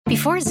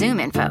Before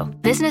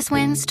ZoomInfo, business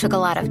wins took a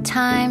lot of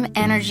time,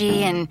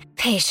 energy, and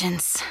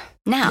patience.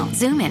 Now,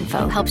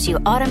 ZoomInfo helps you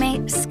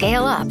automate,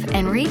 scale up,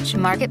 and reach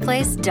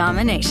marketplace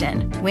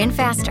domination. Win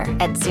faster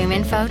at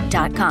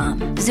ZoomInfo.com.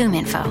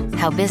 ZoomInfo,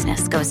 how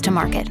business goes to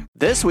market.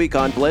 This week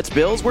on Blitz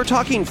Bills, we're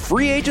talking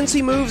free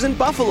agency moves in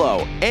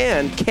Buffalo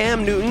and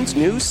Cam Newton's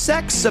new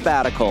sex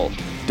sabbatical.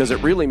 Does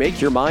it really make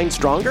your mind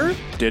stronger?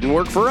 Didn't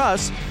work for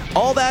us.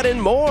 All that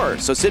and more.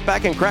 So sit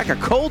back and crack a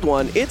cold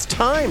one. It's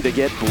time to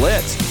get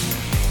blitzed.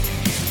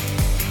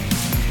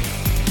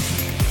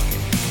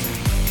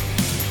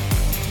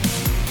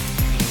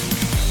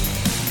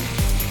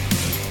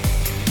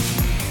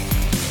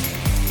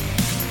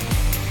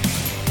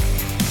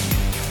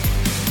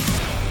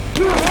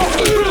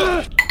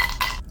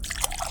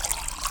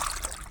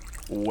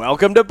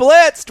 Welcome to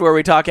Blitzed, where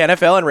we talk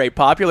NFL and rate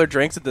popular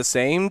drinks at the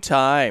same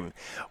time.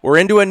 We're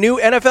into a new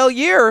NFL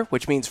year,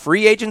 which means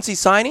free agency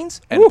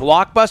signings and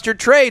blockbuster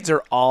trades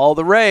are all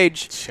the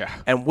rage. Yeah.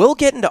 And we'll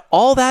get into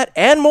all that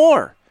and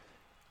more.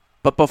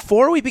 But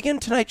before we begin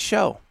tonight's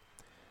show,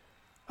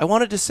 I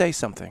wanted to say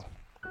something.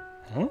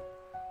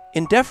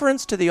 In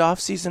deference to the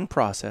off-season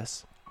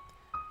process,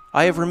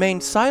 I have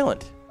remained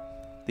silent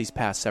these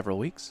past several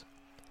weeks.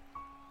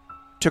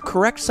 To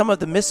correct some of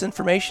the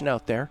misinformation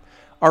out there,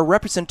 our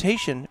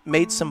representation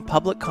made some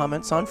public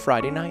comments on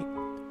Friday night.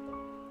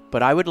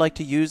 But I would like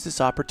to use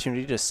this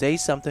opportunity to say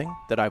something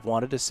that I've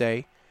wanted to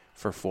say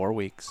for 4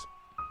 weeks.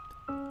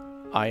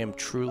 I am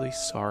truly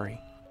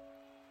sorry.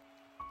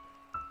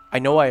 I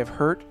know I have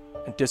hurt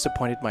and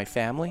disappointed my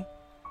family,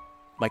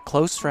 my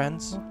close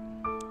friends,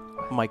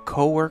 my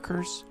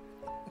co-workers,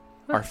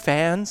 our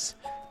fans,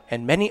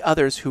 and many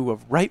others who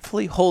have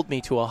rightfully hold me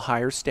to a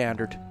higher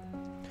standard.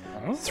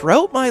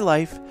 Throughout my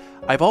life,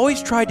 I've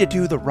always tried to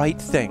do the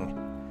right thing.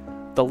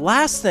 The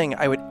last thing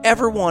I would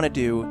ever want to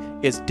do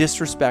is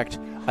disrespect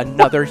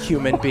another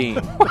human being.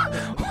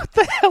 What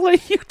the hell are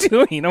you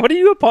doing? What are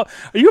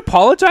you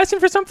apologizing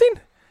for something?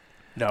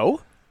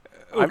 No.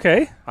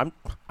 Okay. I'm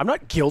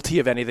not guilty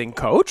of anything,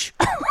 Coach.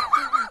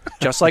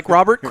 Just like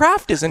Robert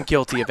Kraft isn't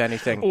guilty of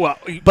anything. Well,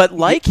 but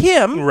like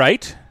him,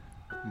 right?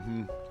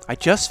 I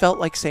just felt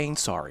like saying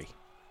sorry.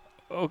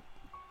 Oh,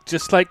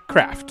 just like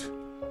Kraft.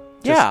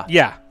 Yeah.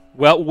 Yeah.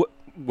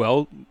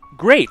 Well,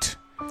 great.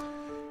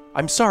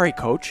 I'm sorry,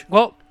 Coach.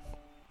 Well,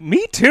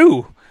 me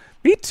too.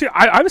 Me too.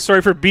 I'm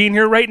sorry for being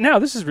here right now.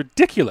 This is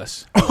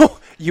ridiculous. Oh,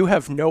 you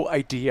have no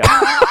idea.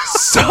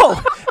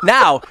 So,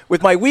 now,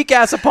 with my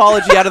weak-ass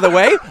apology out of the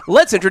way,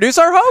 let's introduce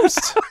our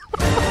host.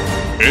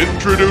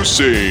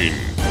 Introducing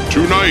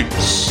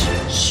tonight's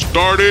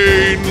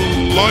starting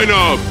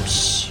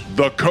lineups.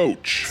 The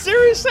coach.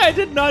 Seriously, I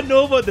did not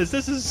know about this.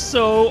 This is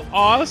so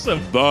awesome.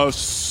 The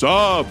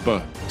sub.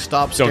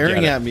 Stop Don't staring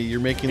get it. at me.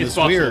 You're making It's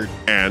this weird.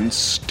 And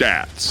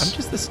stats. I'm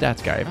just the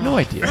stats guy. I have no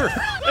idea.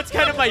 That's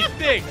kind of my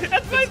thing.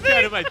 That's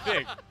kind of my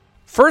thing.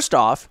 First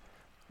off,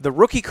 the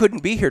rookie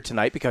couldn't be here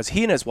tonight because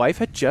he and his wife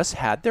had just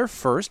had their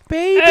first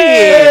baby.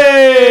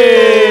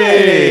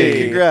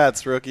 Hey,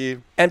 congrats,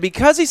 rookie. And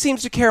because he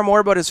seems to care more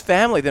about his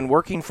family than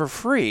working for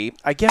free,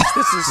 I guess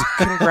this is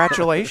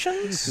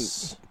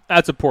congratulations.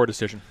 That's a poor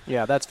decision.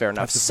 Yeah, that's fair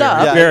enough. That's a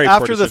Sub, Yeah, very poor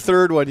after the decision.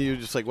 third one, you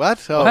just like, what?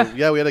 Oh, What?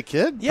 yeah, we had a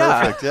kid?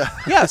 Yeah. Perfect, yeah.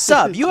 yeah,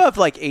 Sub, you have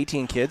like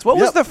 18 kids. What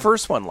was Yep. the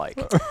first one like?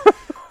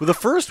 Well, the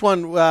first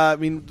one,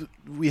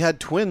 we had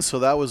twins, so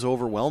that was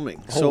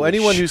overwhelming. So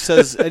anyone who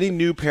says, any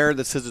new parent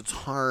that says it's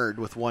hard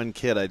with one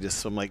kid,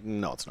 I'm like,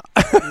 no, it's not.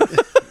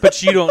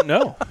 But you don't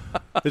know.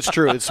 It's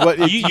true. It's what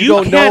You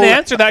don't can't know.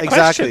 answer that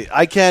exactly.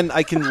 question.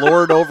 I can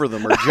lord over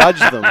them or judge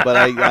them, but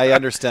I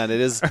understand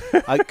it is.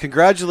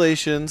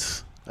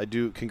 Congratulations. I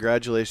do.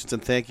 Congratulations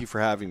and thank you for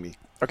having me.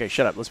 Okay,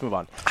 shut up. Let's move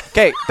on.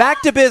 Okay,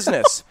 back to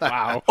business.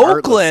 Wow.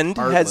 Oakland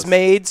has Heartless.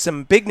 made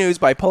some big news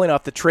by pulling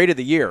off the trade of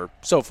the year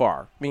so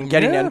far. I mean,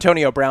 getting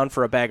Antonio Brown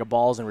for a bag of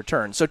balls in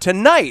return. So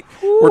tonight,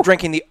 we're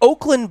drinking the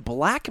Oakland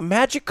Black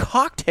Magic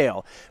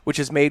Cocktail, which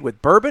is made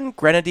with bourbon,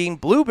 grenadine,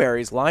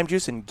 blueberries, lime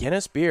juice, and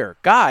Guinness beer.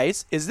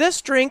 Guys, is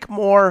this drink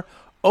more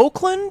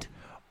Oakland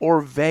or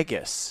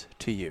Vegas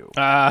to you?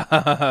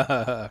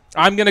 I'm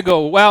gonna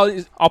go.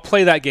 Well, I'll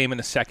play that game in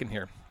a second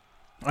here.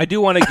 I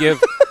do want to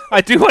give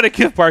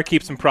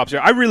Barkeep some props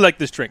here. I really like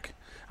this drink.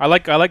 I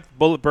like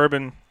Bullet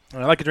Bourbon.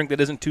 And I like a drink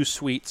that isn't too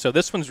sweet. So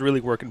this one's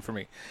really working for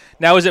me.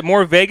 Now, is it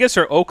more Vegas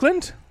or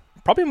Oakland?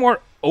 Probably more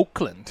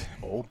Oakland.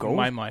 Oh, go. In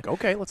my mind.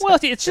 Okay, let's Well,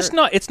 go. it's just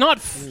not. It's not.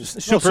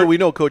 So we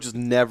know Coach has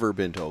never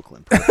been to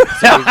Oakland. Perfect.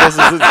 So this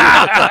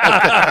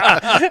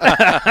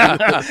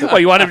Well,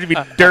 you want him to be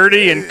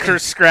dirty and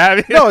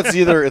scrappy? no,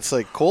 it's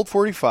like Colt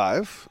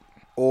 45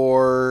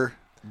 or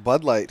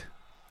Bud Light.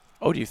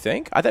 Oh, do you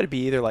think? I thought it'd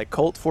be either like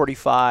Colt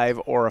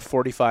 45 or a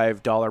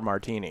 $45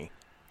 martini.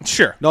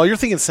 Sure. No, you're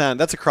thinking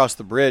that's across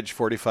the bridge,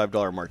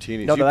 $45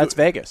 martinis. No, that's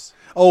Vegas.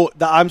 Oh,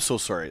 I'm so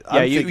sorry.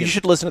 Yeah, I'm you thinking,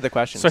 should listen to the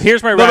questions. So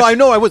here's my. No, I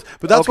know I was,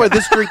 but that's Okay. why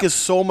this drink is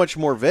so much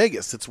more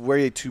Vegas. It's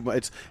way too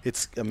much.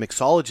 It's a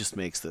mixologist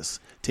makes this.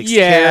 Takes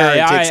care.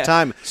 It takes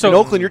time. so- in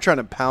Oakland, you're trying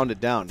to pound it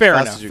down. Fair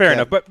fast enough. as you Fair can.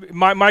 enough. But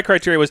my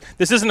criteria was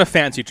this isn't a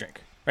fancy drink,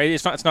 right?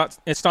 It's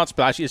not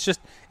splashy. It's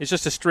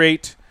just a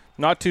straight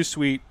not too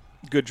sweet,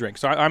 good drink.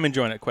 So I'm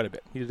enjoying it quite a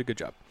bit. He did a good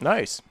job.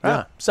 Nice.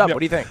 Yeah. Sub, Yeah. what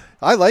do you think?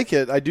 I like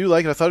it. I do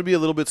like it. I thought it'd be a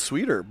little bit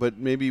sweeter, but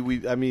maybe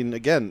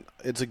again,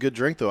 it's a good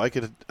drink though. I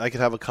could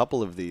have a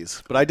couple of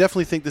these, but I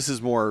definitely think this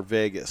is more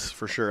Vegas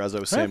for sure. As I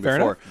was saying fair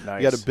before, enough.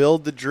 you got Nice. to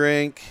build the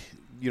drink.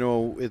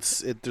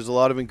 There's a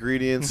lot of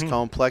ingredients,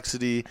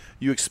 complexity.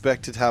 You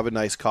expect to have a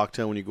nice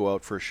cocktail when you go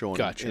out for a show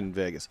in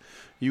Vegas.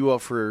 You go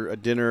out for a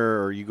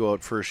dinner or you go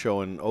out for a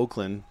show in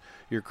Oakland,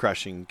 you're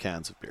crushing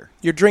cans of beer.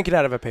 You're drinking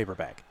out of a paper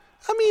bag.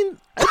 I mean,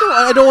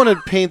 I don't want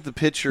to paint the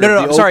picture. No,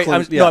 of the I'm sorry.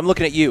 Oakland, I'm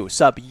looking at you,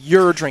 Sub.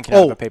 You're drinking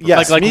out of a paper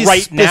yes. bag. Like me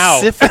right now.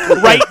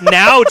 specifically. Right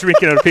now,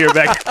 drinking out of a beer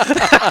bag.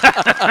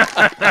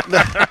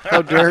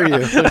 How dare you?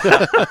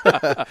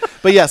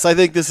 But yes, I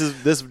think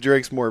this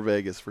drink's more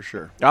Vegas for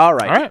sure. All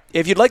right. All right.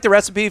 If you'd like the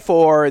recipe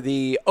for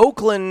the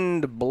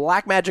Oakland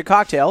Black Magic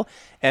cocktail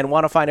and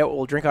want to find out what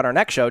we'll drink on our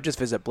next show, just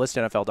visit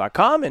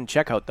BlitzNFL.com and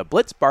check out the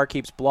Blitz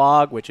Barkeeps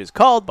blog, which is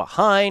called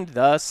Behind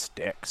the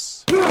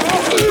Sticks.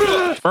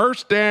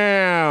 First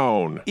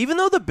down. Even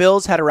though the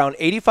Bills had around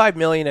 $85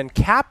 million in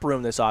cap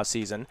room this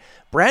offseason,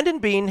 Brandon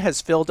Beane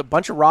has filled a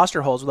bunch of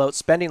roster holes without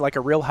spending like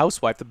a real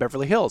housewife of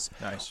Beverly Hills.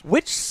 Nice.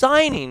 Which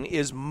signing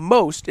is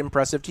most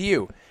impressive to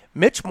you?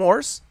 Mitch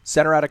Morse,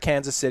 center out of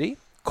Kansas City,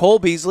 Cole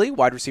Beasley,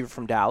 wide receiver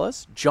from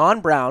Dallas,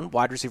 John Brown,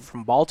 wide receiver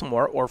from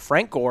Baltimore, or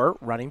Frank Gore,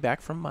 running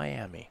back from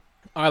Miami?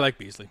 I like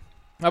Beasley.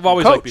 I've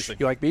always Coach, liked Beasley.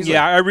 you like Beasley?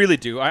 Yeah, I really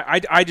do.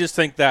 I just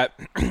think that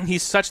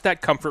he's such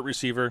that comfort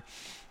receiver.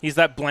 He's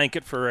that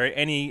blanket for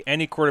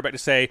any quarterback to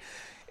say,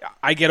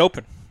 I get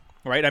open,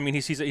 right? I mean,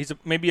 he's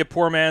maybe a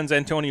poor man's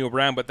Antonio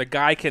Brown, but the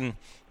guy can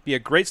be a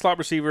great slot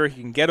receiver.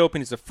 He can get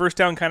open. He's a first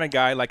down kind of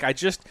guy. Like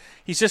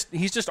he's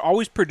just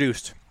always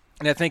produced.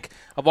 And I think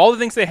of all the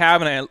things they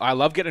have, and I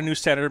love getting a new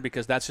center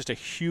because that's just a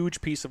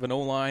huge piece of an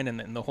O-line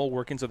and the whole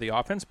workings of the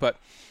offense. But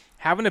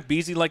having a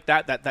Beasley like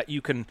that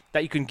you can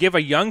give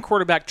a young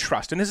quarterback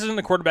trust. And this isn't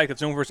a quarterback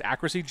that's known for his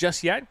accuracy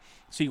just yet.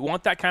 So you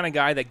want that kind of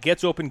guy that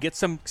gets open, gets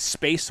some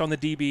space on the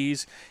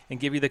DBs, and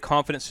give you the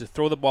confidence to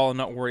throw the ball and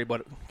not worry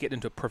about it getting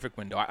into a perfect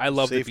window. I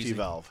love the Safety Beasley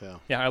valve, yeah.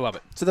 Yeah, I love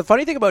it. So the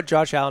funny thing about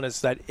Josh Allen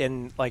is that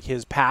in like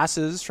his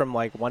passes from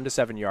like 1 to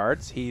 7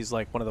 yards, he's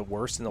like one of the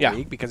worst in the Yeah.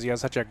 league because he has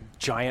such a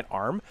giant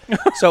arm.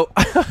 So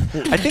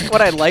I think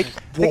what I like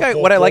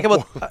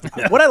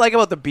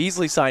about the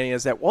Beasley signing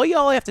is that all you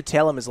have to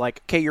tell him is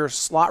like, okay, you're a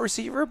slot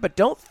receiver, but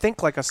don't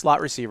think like a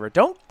slot receiver.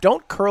 Don't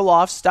curl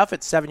off stuff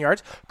at 7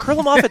 yards. Curl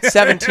him off at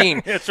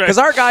 17. That's right. Because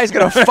our guy's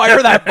going to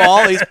fire that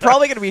ball. He's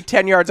probably going to be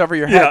 10 yards over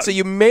your head. Yeah. So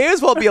you may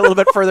as well be a little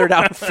bit further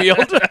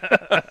downfield.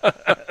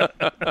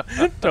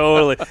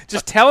 Totally.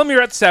 Just tell him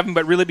you're at 7,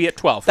 but really be at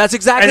 12. That's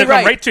exactly and then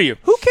right. come right to you.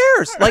 Who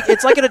cares? Like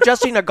it's like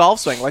adjusting a golf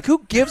swing. Like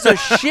who gives a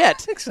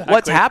shit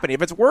what's happening?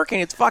 If it's working,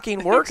 it's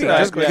fucking working.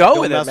 Exactly. Just Yeah, go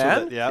don't with it, mess with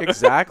man. it. Yeah.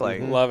 Exactly.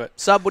 Love it.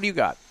 Sub, what do you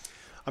got?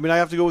 I mean, I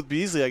have to go with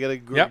Beasley. I got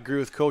to Yep. agree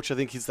with Coach. I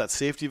think he's that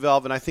safety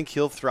valve, and I think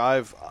he'll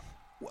thrive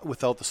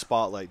without the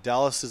spotlight.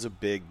 Dallas is a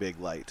big, big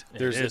light.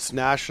 is. It's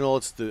national.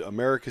 It's the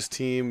America's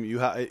team.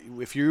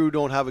 If you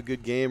don't have a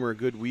good game or a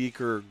good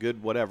week or a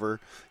good whatever,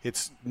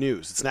 it's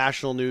news. It's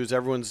national news.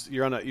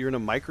 You're in a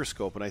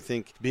microscope, and I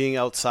think being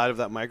outside of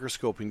that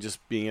microscope and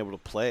just being able to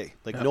play,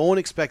 no one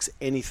expects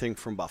anything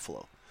from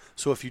Buffalo.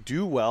 So if you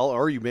do well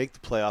or you make the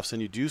playoffs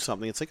and you do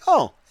something, it's like,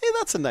 oh, hey,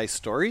 that's a nice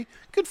story.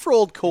 Good for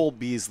old Cole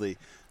Beasley.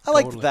 I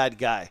like that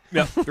guy.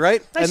 Yeah.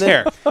 Right? Nice and then,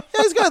 hair. Yeah,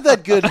 he's got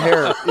that good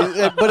hair.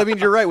 But, I mean,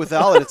 you're right with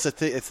Allen. I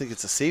think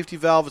it's a safety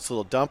valve. It's a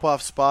little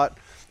dump-off spot.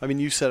 I mean,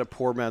 you said a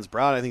poor man's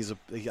Brown. I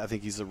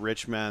think he's a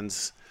rich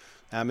man's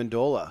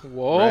Amendola.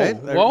 Whoa. Right?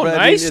 Whoa, But, I mean,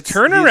 nice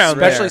turnaround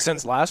there. Especially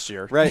since last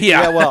year. Right.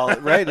 Yeah. Well,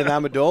 right. And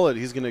Amendola,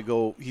 he's going to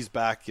go. He's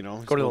back. He's Go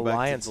to going the back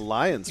Lions. To the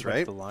Lions, He went right?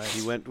 to the Lions.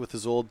 He went with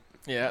his old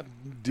Yeah.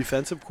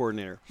 defensive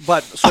coordinator.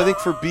 But so I think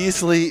for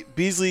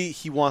Beasley,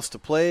 he wants to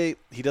play.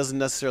 He doesn't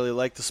necessarily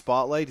like the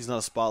spotlight. He's not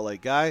a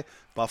spotlight guy.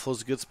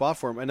 Buffalo's a good spot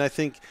for him. And I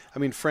think,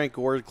 Frank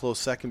Gore is close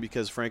second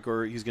because Frank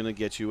Gore, he's going to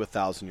get you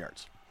 1,000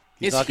 yards.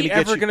 He's Is not he gonna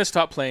get ever you- going to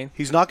stop playing?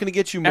 He's not going to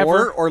get you more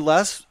Ever? or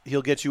less.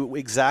 He'll get you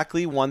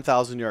exactly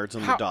 1,000 yards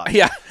on the dot.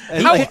 Yeah.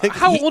 And How, I think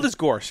how old is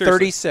Gore? Seriously.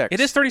 36. It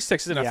is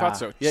 36, isn't it? I Yeah. thought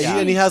so. Yeah,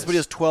 and he has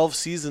 12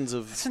 seasons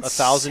of That's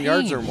 1,000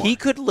 yards or insane. more. He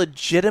could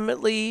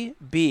legitimately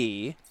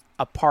be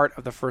a part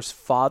of the first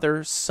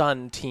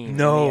father-son team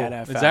No. in the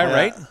NFL. Is that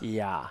right?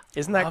 Yeah.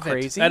 Isn't that Love it.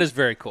 crazy? That is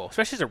very cool,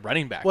 especially as a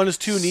running back. One of his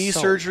 2 knee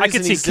surgeries. I could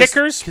and see he's just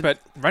kickers, but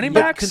running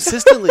but backs?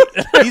 consistently.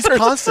 He's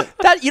constant.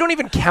 That you don't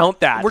even count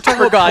that. We're talking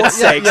for about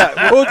God's yeah, sake.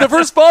 yeah. Well, the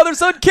first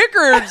father-son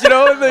kickers,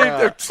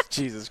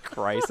 Jesus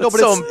Christ, that's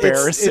so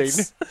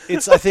embarrassing.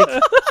 It's I think.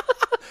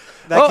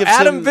 That gives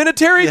Adam him-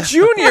 Vinatieri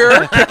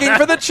Jr. kicking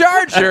for the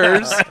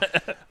Chargers.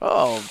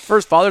 Oh,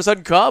 first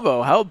father-son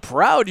combo. How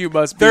proud you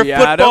must be, They're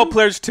football Adam.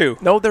 players too.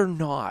 No, they're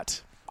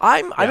not.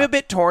 I'm a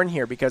bit torn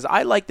here because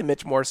I like the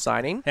Mitch Morse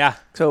signing. Yeah.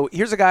 So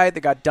here's a guy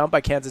that got dumped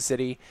by Kansas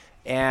City,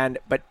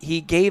 but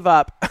he gave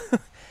up,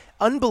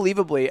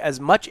 unbelievably, as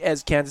much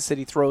as Kansas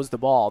City throws the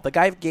ball. The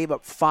guy gave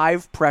up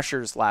 5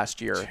 pressures last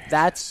year.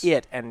 That's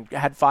it, and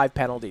had 5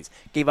 penalties.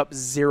 Gave up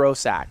 0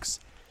 sacks.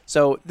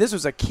 So this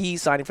was a key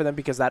signing for them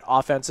because that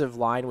offensive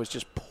line was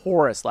just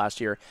porous last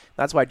year.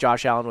 That's why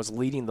Josh Allen was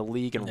leading the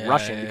league in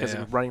rushing because he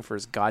was running for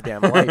his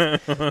goddamn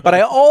life. But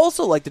I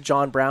also like the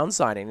John Brown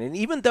signing. And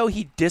even though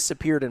he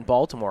disappeared in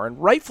Baltimore,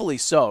 and rightfully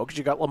so, because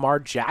you got Lamar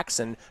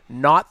Jackson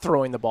not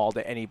throwing the ball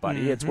to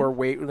anybody. It's where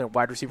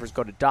wide receivers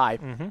go to die.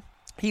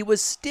 He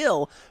was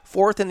still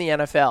 4th in the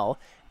NFL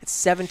at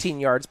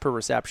 17 yards per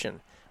reception.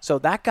 So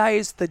that guy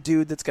is the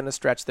dude that's going to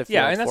stretch the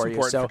field and that's for you.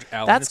 important So for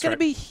Allen. that's That's going to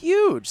be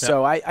huge. Yeah.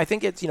 So I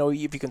think it's,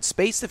 if you can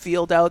space the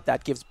field out,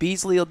 that gives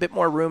Beasley a bit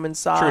more room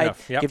inside.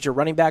 enough, yep. Gives your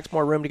running backs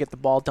more room to get the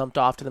ball dumped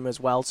off to them as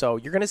well. So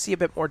you're going to see a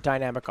bit more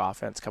dynamic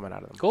offense coming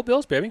out of them. Go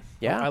Bills, baby.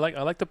 Yeah. I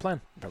like the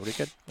plan. Pretty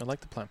good. I like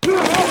the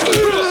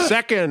plan.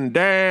 Second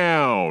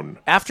down.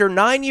 After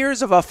 9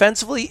 years of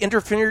offensively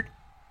interfered.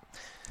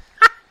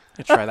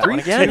 Try that one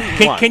again.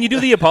 Can you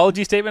do the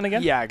apology statement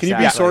again? Yeah, Can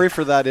exactly. you be sorry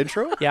for that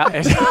intro?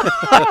 Yeah.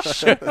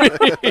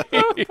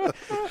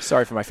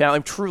 Sorry for my family.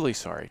 I'm truly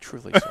sorry.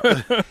 Truly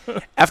sorry.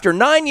 After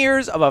 9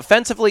 years of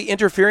offensively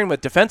interfering with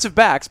defensive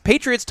backs,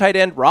 Patriots tight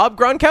end Rob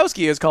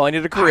Gronkowski is calling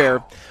it a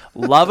career.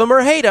 Love him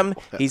or hate him,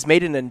 he's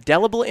made an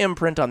indelible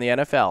imprint on the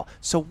NFL.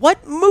 So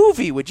what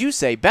movie would you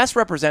say best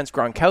represents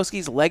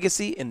Gronkowski's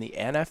legacy in the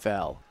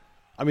NFL?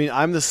 I mean,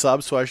 I'm the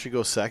sub, so I should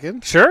go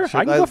second. Sure, Should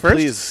I can go first.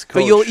 Please, But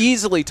Coach. you'll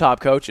easily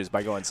top coaches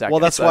by going second. Well,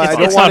 that's So why I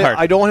it's not hard.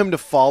 I don't want him to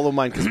follow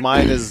mine because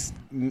mine is.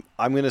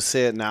 I'm going to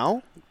say it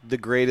now. The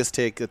greatest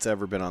take that's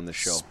ever been on this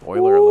show.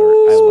 Spoiler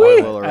alert.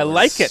 Spoiler I alert.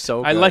 like it.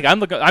 So I good. like. I'm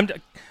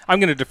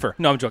going to defer.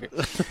 No, I'm joking.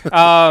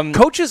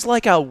 Coach is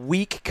like a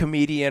weak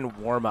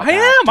comedian warm-up I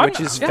am. act, I'm- which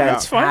is yeah,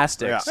 that's fine.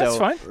 fantastic. Yeah. So, That's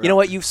fine. you know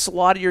what? You've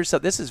slotted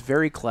yourself. This is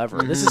very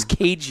clever. This is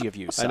cagey of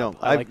you, I Sub. know.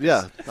 I like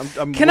this.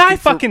 I'm Can I looking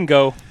for- fucking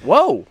go?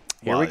 Whoa.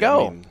 Here Well, we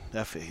go. I mean,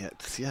 yeah,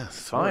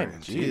 Fine.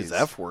 Jeez, Jeez.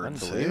 F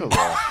words. Unbelievable.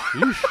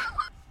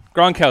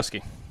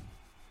 Gronkowski.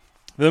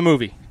 The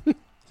movie.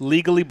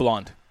 Legally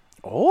Blonde.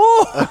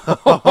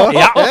 Oh,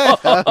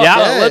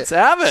 Yeah. let's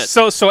have it.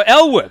 So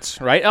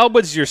Elwood's, right?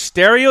 Elwood's your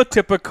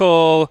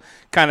stereotypical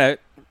kind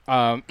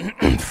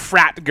of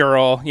frat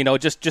girl,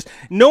 just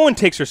no one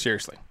takes her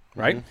seriously,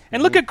 right?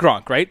 And look at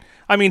Gronk, right?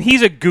 I mean,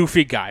 he's a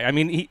goofy guy. I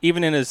mean,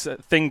 even in his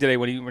thing today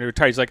when he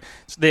retired, he's like,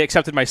 they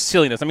accepted my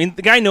silliness. I mean,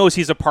 the guy knows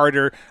he's a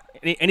parter,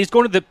 and he's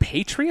going to the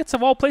Patriots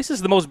of all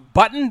places, the most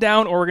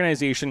buttoned-down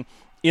organization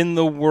in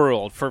the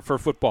world for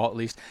football, at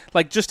least.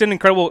 Like, just an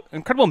incredible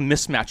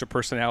mismatch of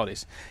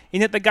personalities.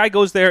 And yet the guy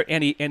goes there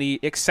and he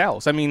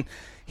excels. I mean,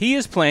 he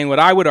is playing what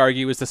I would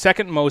argue is the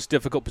second most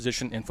difficult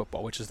position in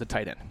football, which is the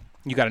tight end.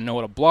 You got to know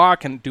how to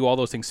block and do all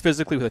those things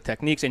physically with the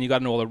techniques, and you got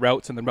to know all the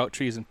routes and the route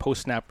trees and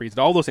post-snap reads and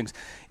all those things.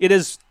 It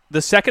is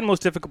the second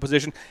most difficult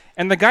position,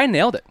 and the guy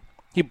nailed it.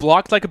 He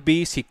blocked like a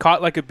beast. He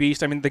caught like a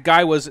beast. I mean, the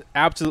guy was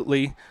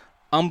absolutely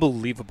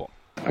unbelievable.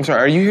 I'm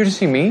sorry, are you here to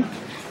see me?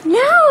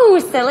 No,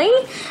 silly.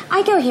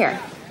 I go here.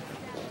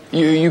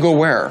 You go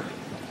where?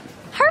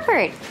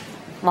 Harvard.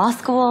 Law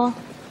school.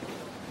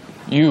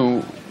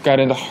 You got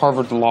into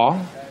Harvard Law?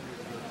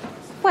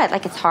 What,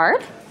 like it's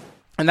hard?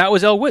 And that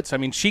was Elle Woods. I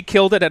mean, she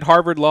killed it at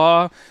Harvard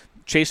Law,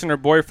 chasing her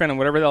boyfriend and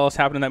whatever else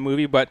happened in that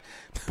movie. But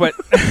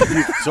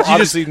So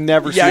obviously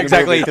never seen Yeah, the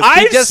exactly. movie.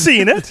 I've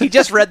seen it. He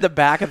just read the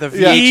back of the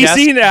VHS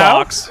Easy now.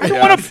 box. I don't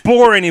want to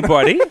bore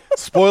anybody.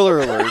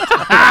 Spoiler alert.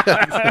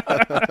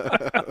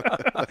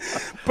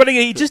 But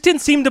again, he just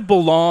didn't seem to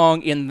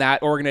belong in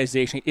that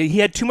organization. He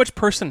had too much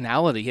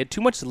personality. He had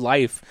too much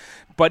life.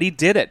 But he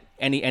did it.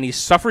 And he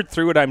suffered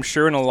through it, I'm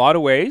sure, in a lot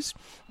of ways.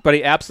 But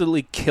he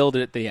absolutely killed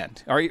it at the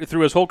end, or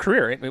through his whole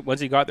career once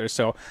he got there.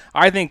 So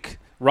I think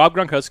Rob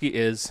Gronkowski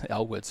is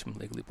Elle Woods from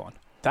Legally Blonde.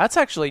 That's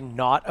actually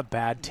not a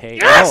bad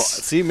take. Oh,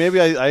 see, maybe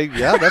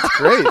yeah, that's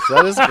great.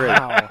 That is great.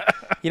 Wow.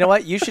 You know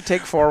what? You should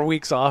take 4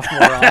 weeks off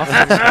more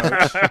often,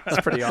 Coach.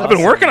 That's pretty awesome. I've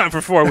been working on it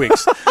for 4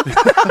 weeks. Wait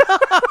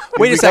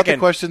We a got the second.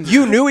 questions.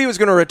 You knew he was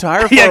going to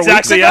retire 4 Yeah,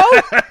 exactly, weeks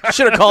ago?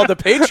 Should have called the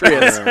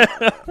Patriots.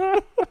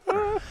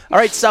 All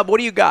right, Sub, what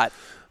do you got?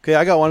 Okay,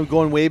 I got one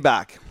going way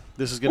back.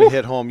 This is going to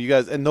hit home. You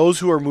guys, and those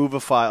who are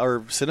moviephile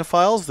or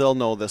cinephiles, they'll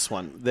know this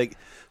one.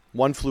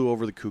 One Flew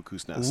Over the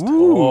Cuckoo's Nest.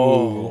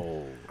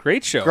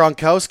 Great show.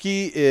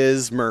 Gronkowski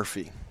is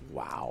Murphy.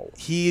 Wow.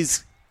 He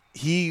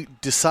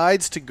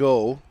decides to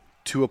go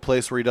to a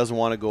place where he doesn't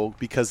want to go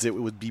because it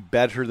would be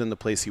better than the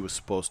place he was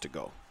supposed to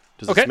go.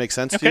 Does this make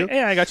sense to you?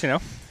 Yeah, I got you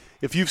now.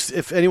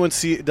 If anyone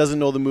doesn't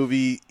know the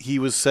movie, he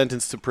was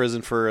sentenced to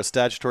prison for a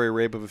statutory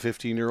rape of a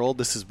 15-year-old.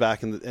 This is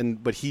back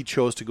but he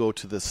chose to go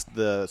to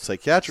the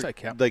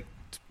psychiatric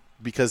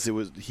because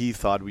he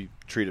thought we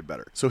treated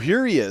better. So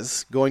here he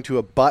is going to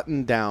a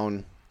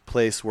button-down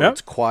place where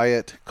it's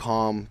quiet,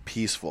 calm,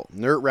 peaceful.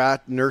 Nurse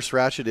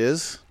Ratched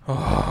is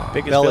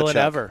Biggest villain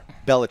ever.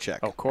 Belichick.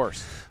 Of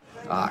course.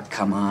 Ah,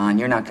 come on.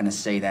 You're not going to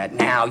say that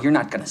now. You're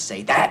not going to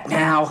say that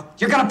now.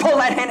 You're going to pull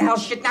that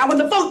henhouse shit now. When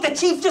the vote, the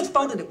Chiefs just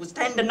voted, it was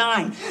 10-9.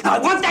 Now, I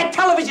want that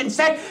television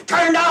set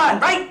turned on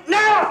right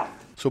now.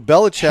 So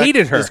Belichick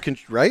Hated her. is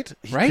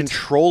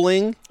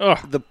controlling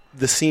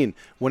the scene.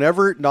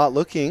 Whenever not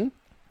looking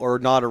or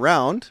not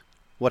around,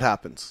 what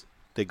happens?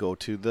 They go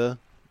to the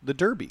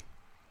Derby.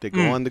 They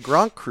go on the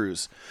Gronk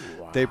cruise.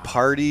 Wow. They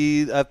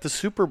party at the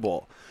Super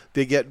Bowl.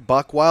 They get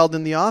buck wild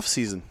in the off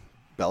season.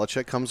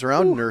 Belichick comes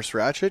around. Nurse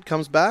Ratched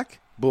comes back.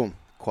 Boom.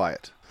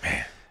 Quiet.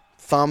 Man.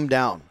 Thumb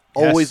down.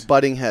 Always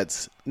butting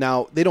heads.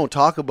 Now, they don't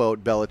talk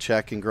about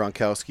Belichick and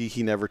Gronkowski.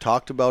 He never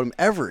talked about him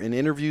ever. In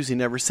interviews, he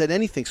never said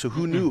anything. So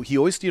who knew? He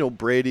always,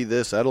 Brady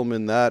this,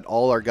 Edelman that,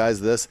 all our guys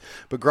this.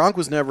 But Gronk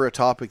was never a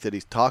topic that he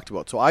talked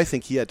about. So I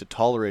think he had to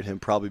tolerate him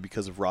probably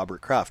because of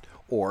Robert Kraft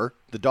or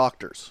the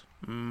doctors.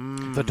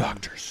 The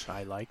doctors.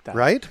 I like that.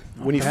 Right?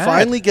 When he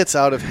finally gets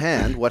out of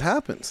hand, what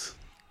happens?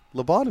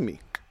 Lobotomy.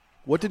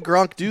 What did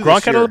Gronk do this year?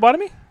 Gronk had a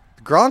lobotomy?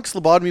 Gronk's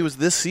lobotomy was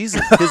this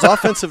season. His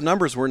offensive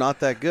numbers were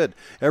not that good.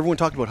 Everyone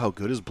talked about how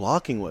good his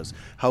blocking was,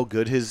 how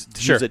good he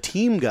was a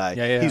team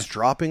guy. He's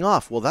dropping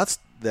off. Well, that's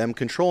them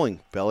controlling.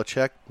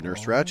 Belichick,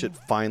 Nurse Ratched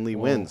finally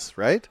wins,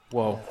 right?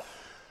 Whoa.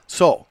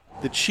 So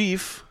the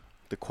chief,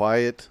 the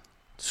quiet,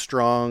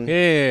 strong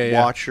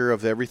watcher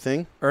of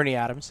everything. Ernie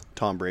Adams.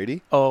 Tom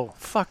Brady. Oh,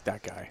 fuck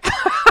that guy.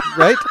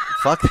 Right?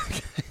 Fuck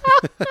that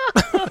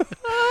guy.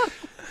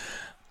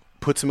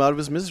 Puts him out of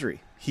his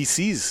misery. He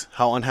sees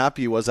how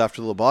unhappy he was after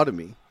the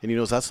lobotomy, and he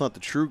knows that's not the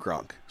true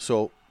Gronk.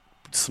 So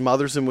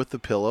smothers him with the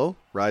pillow,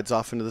 rides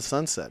off into the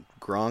sunset.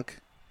 Gronk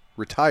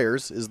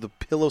retires is the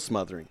pillow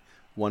smothering.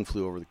 One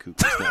flew over the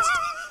cuckoo's nest.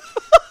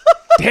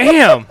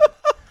 Damn.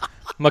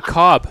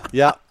 Macabre.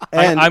 Yeah.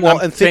 And,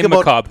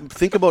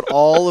 think about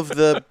all of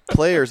the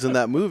players in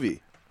that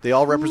movie. They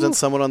all represent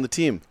someone on the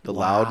team. The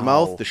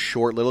loudmouth, the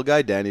short little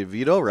guy, Danny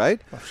DeVito, right?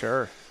 Oh,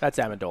 sure. That's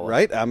Amendola.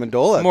 Right?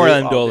 Amendola. More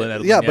Amendola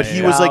than Edelman. Yeah, but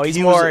he was like... He's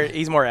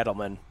more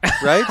Edelman.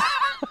 Right?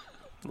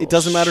 It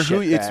doesn't matter who...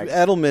 It's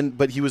Edelman,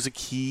 but he was a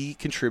key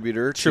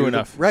contributor. True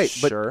enough. Right.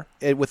 But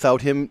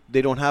without him,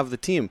 they don't have the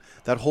team.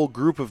 That whole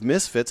group of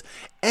misfits.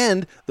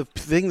 And the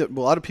thing that a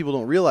lot of people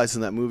don't realize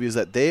in that movie is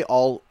that they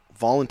all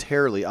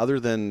voluntarily, other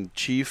than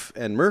Chief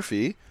and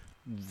Murphy,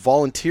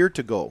 volunteered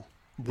to go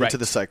into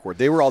the psych ward.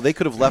 They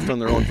could have left on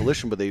their own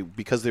volition, but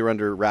because they were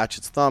under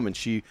Ratchet's thumb and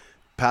she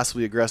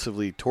passively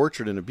aggressively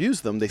tortured and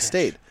abused them, they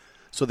stayed.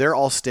 So they're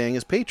all staying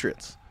as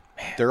patriots.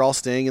 They're all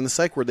staying in the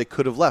psych ward. They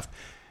could have left.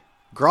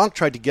 Gronk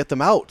tried to get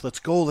them out. Let's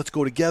go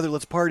together,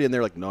 let's party. And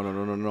they're like,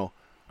 no.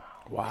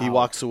 Wow. He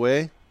walks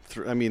away.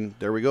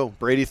 There we go.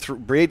 Brady.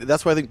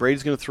 That's why I think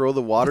Brady's going to throw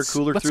the water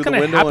cooler through the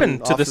window. What's going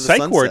to happen to the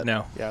psych ward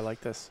now? Yeah, I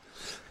like this.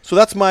 So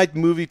that's my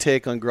movie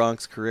take on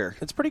Gronk's career.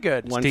 It's pretty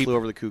good. One Flew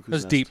Over the Cuckoo's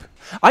Nest. It's deep.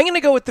 I'm going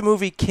to go with the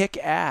movie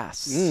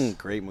Kick-Ass.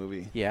 Great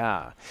movie.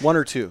 Yeah. One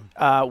or two?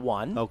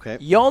 One. Okay.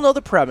 Y'all know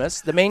the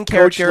premise. The main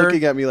character... Coach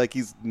looking at me like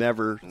he's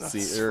never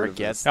seen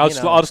it. I'll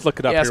just look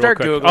it up here start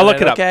real quick. Googling I'll look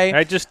it up. Okay?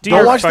 Right, just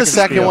don't watch the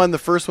second one. The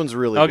first one's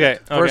really good. Okay,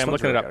 I'm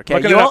looking it up.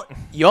 Okay,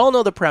 you all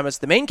know the premise.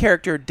 The main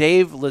character,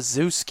 Dave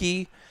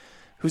Lazowski,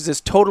 who's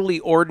this totally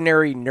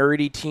ordinary,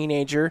 nerdy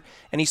teenager,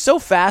 and he's so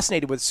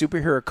fascinated with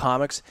superhero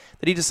comics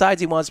that he decides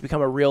he wants to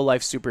become a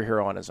real-life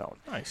superhero on his own.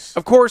 Nice.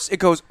 Of course, it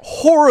goes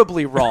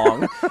horribly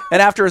wrong,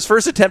 and after his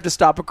first attempt to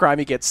stop a crime,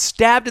 he gets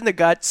stabbed in the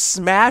gut,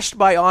 smashed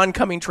by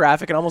oncoming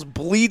traffic, and almost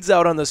bleeds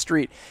out on the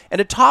street. And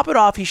to top it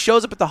off, he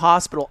shows up at the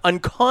hospital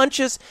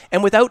unconscious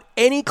and without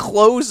any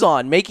clothes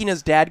on, making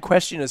his dad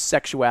question his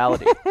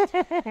sexuality.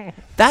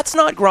 That's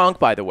not Gronk,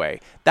 by the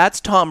way.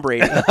 That's Tom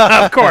Brady.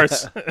 Of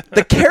course.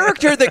 The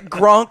character that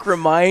Gronk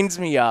reminds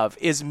me of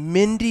is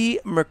Mindy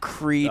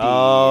McCready,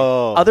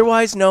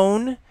 otherwise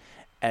known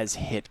as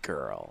Hit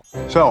Girl.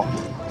 So,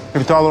 have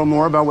you thought a little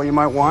more about what you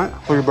might want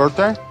for your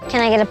birthday?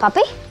 Can I get a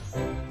puppy?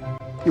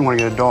 You want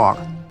to get a dog.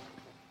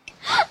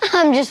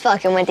 I'm just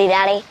fucking with you,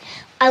 Daddy.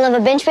 I love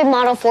a Bench Big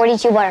Model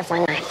 42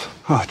 butterfly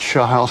knife. Oh,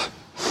 child.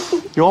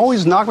 You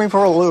always knock me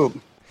for a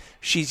loop.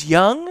 She's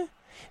young,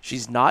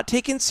 she's not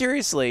taken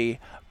seriously,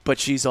 but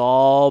she's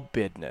all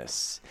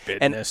business.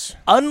 And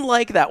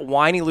unlike that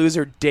whiny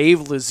loser Dave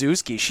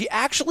Lazowski, she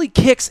actually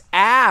kicks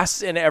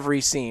ass in every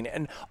scene,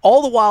 and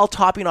all the while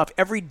topping off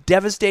every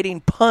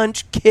devastating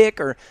punch, kick,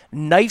 or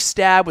knife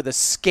stab with a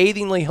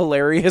scathingly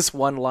hilarious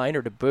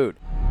one-liner to boot.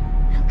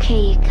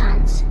 Okay, you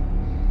cunts.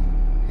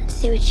 Let's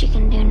see what you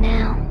can do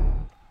now.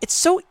 It's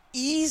so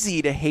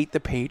easy to hate the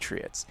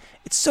Patriots.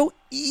 It's so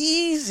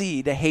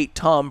easy to hate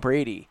Tom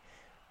Brady.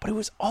 But it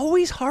was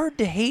always hard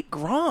to hate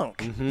Gronk.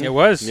 Mm-hmm. It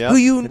was. Yeah.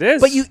 It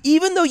is. But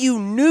even though you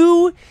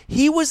knew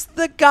he was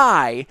the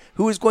guy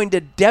who was going to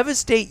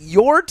devastate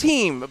your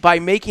team by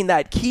making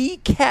that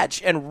key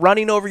catch and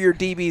running over your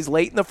DBs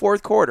late in the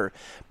fourth quarter,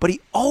 but he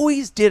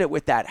always did it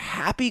with that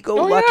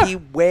happy-go-lucky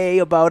way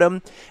about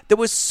him that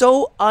was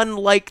so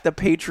unlike the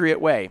Patriot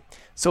way.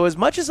 So as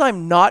much as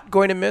I'm not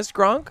going to miss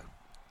Gronk,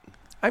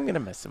 I'm going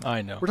to miss him.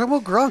 I know. We're talking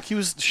about Gronk. He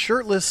was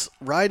shirtless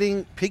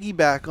riding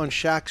piggyback on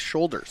Shaq's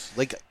shoulders.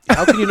 Like,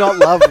 how can you not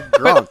love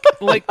Gronk?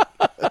 Like,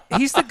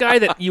 he's the guy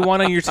that you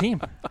want on your team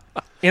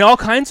in all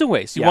kinds of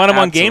ways. You want him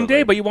on game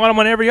day, but you want him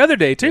on every other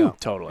day, too. Yeah,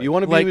 totally. You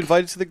want to be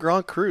invited to the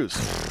Gronk cruise,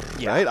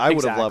 right? I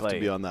would have loved to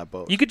be on that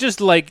boat. You could just,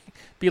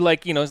 be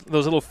like, those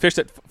little fish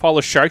that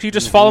follow sharks. You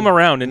just follow them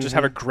around and just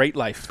have a great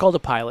life. It's called a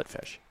pilot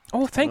fish.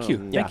 Oh, thank you.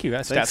 Thank you.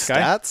 That's Thanks, Stats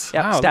Guy. Stats?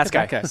 Yeah, Wow, look stats at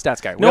guy. that guy.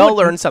 Stats guy. We No all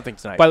one- learned something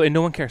tonight. By the way,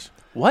 no one cares.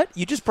 What?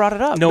 You just brought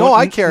it up. No,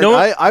 I cared. no-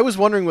 I was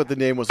wondering what the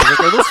name was. I was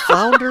like, are those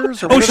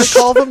flounders or what do they sh-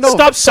 call them? No,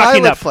 stop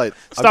sucking Silent up. Flight.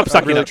 Stop I'm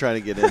sucking really up. trying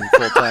to get in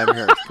full time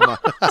here. Come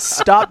on.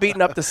 Stop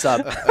beating up the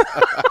sub.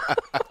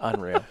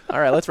 Unreal. All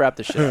right, let's wrap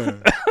this shit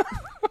up.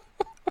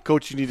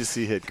 Coach, you need to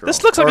see Hit Girl.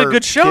 This looks like a Or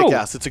good show.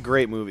 Kick-Ass. It's a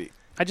great movie.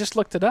 I just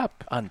looked it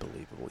up.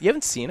 Unbelievable. You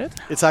haven't seen it?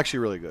 It's actually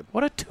really good.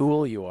 What a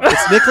tool you are.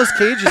 It's Nicolas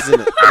Cage is in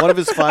it. One of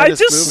his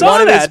finest just movies. saw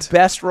One of that. his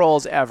best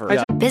roles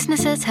ever.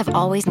 Businesses have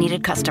always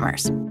needed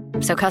customers.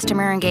 So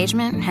customer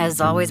engagement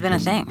has always been a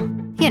thing.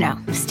 You know,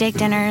 steak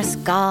dinners,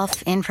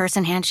 golf,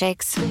 in-person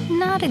handshakes.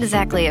 Not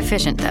exactly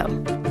efficient, though.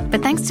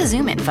 But thanks to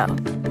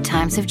ZoomInfo,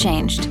 times have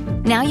changed.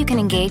 Now you can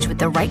engage with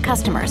the right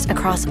customers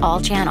across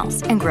all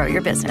channels and grow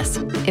your business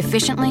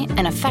efficiently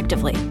and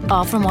effectively,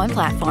 all from one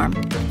platform.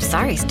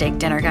 Sorry, steak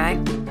dinner guy.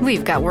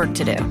 We've got work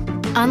to do.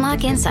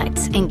 Unlock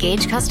insights,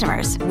 engage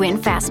customers,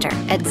 win faster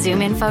at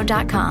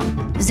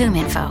zoominfo.com.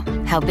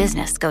 ZoomInfo, how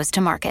business goes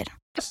to market.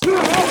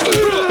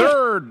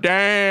 Third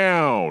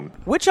down.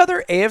 Which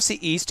other AFC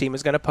East team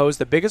is going to pose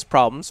the biggest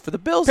problems for the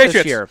Bills this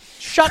Patriots. year?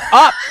 Shut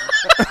up.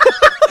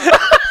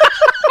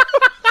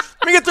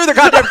 Let me get through the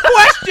goddamn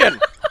question.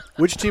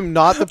 Which team,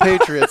 not the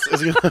Patriots,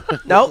 is going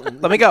to... No,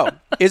 let me go.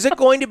 Is it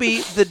going to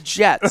be the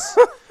Jets,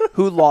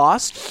 who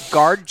lost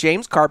guard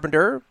James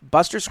Carpenter,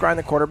 Buster Skrine,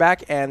 the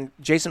quarterback, and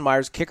Jason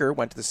Myers, kicker,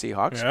 went to the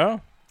Seahawks? Yeah.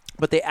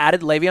 But they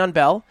added Le'Veon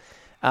Bell.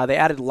 They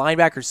added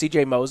linebacker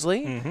C.J.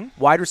 Mosley,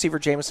 wide receiver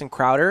Jamison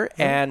Crowder,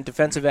 and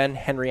defensive end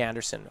Henry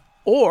Anderson.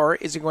 Or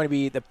is it going to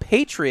be the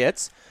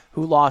Patriots,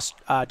 who lost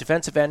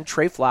defensive end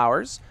Trey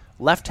Flowers,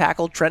 left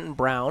tackle Trenton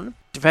Brown,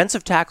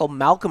 defensive tackle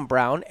Malcolm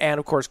Brown, and,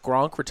 of course,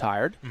 Gronk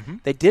retired.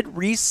 They did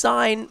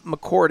re-sign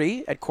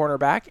McCourty at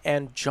cornerback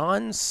and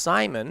John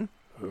Simon,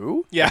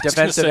 who? Yeah, at I was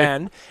gonna defensive say.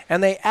 end.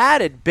 And they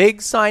added,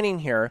 big signing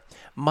here,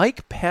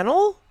 Mike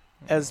Pennell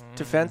as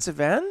defensive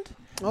end.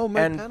 Oh,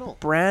 Mike and Pennell.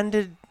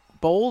 Brandon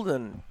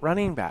Bolden,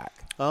 running back.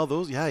 Oh,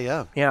 those, yeah.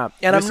 Yeah, and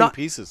Missing I'm not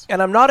pieces.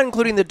 and I'm not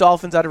including the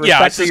Dolphins out of Yeah,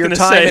 I respect was for just your gonna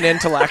time say. and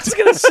intellect. I was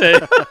going to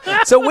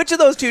say. So, which of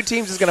those two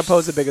teams is going to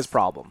pose the biggest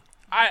problem?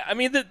 I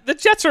mean, the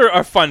Jets are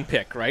a fun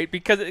pick, right?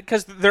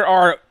 Because there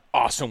are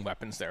awesome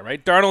weapons there,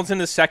 right? Darnold's in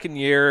his second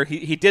year.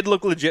 He did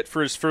look legit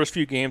for his first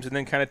few games and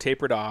then kind of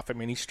tapered off. I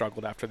mean, he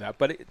struggled after that.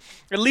 But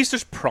at least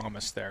there's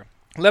promise there.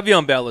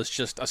 Le'Veon Bell is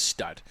just a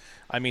stud.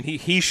 I mean,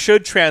 he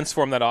should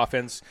transform that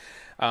offense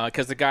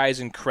because the guy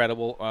is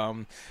incredible.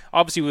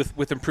 Obviously,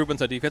 with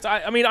improvements on defense,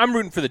 I mean, I'm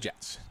rooting for the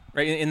Jets,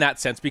 right, in that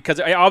sense. Because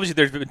obviously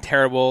there's been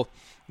terrible.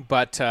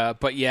 But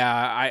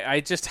yeah, I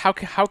just, how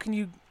can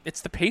you,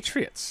 it's the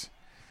Patriots.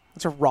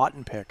 It's a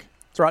rotten pick.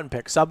 It's a rotten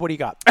pick. Sub, what do you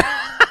got?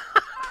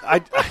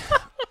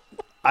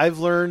 I've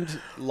learned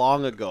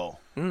long ago,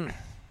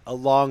 a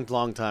long,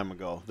 long time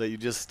ago, that you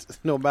just,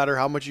 no matter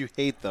how much you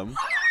hate them,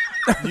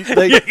 you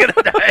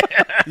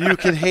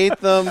can hate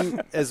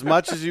them as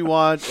much as you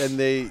want, and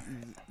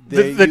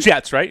The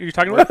Jets, right? You're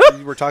talking about?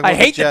 We're talking I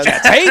about hate the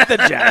Jets. Hate the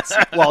Jets.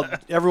 Well,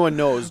 everyone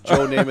knows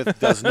Joe Namath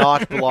does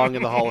not belong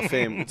in the Hall of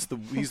Fame.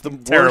 He's the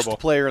Terrible. worst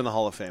player in the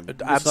Hall of Fame.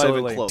 It's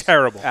Absolutely. not even close.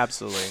 Terrible.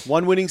 Absolutely.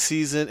 One winning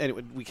season, and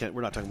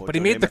we're not talking about. But he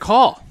Joe made the Namath.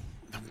 call.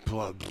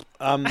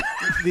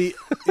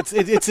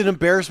 It's an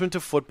embarrassment to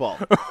football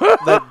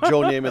that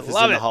Joe Namath is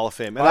in the Hall of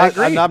Fame, and I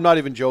agree. I'm not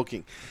even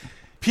joking.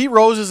 Pete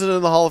Rose isn't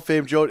in the Hall of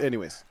Fame. Joe,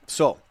 anyways.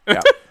 So,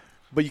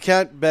 but you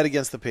can't bet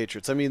against the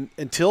Patriots. I mean,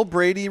 until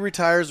Brady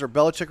retires or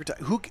Belichick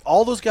retires,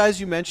 all those guys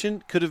you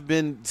mentioned could have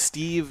been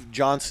Steve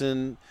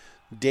Johnson,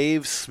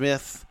 Dave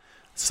Smith,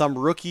 some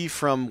rookie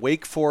from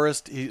Wake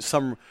Forest,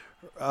 some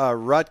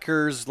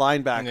Rutgers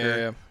linebacker.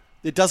 Yeah.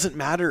 It doesn't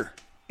matter.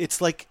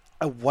 It's like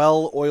a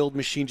well-oiled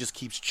machine just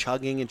keeps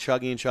chugging and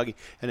chugging and chugging.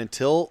 And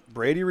until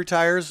Brady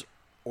retires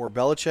or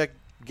Belichick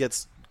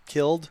gets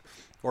killed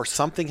or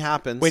something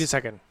happens. Wait a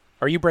second.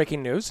 Are you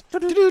breaking news?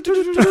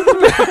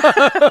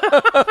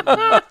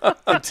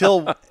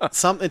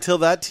 until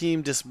that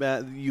team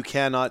you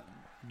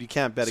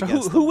can't bet So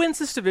against who them. wins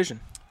this division?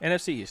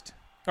 NFC East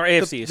or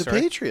AFC East? The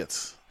sorry.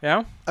 Patriots.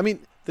 Yeah. I mean,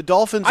 the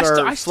Dolphins I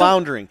are still-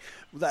 floundering.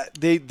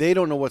 They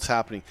don't know what's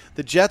happening.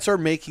 The Jets are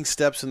making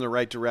steps in the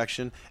right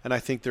direction, and I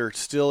think they're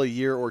still a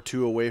year or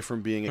two away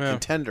from being a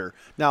contender.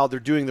 Now, they're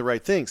doing the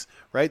right things,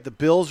 right? The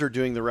Bills are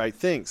doing the right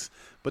things,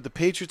 but the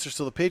Patriots are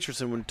still the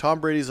Patriots. And when Tom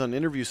Brady's on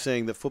interview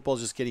saying that football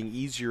is just getting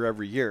easier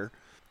every year,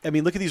 I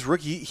mean, look at these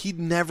rookies. He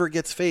never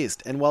gets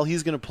phased. And while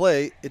he's going to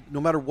play, no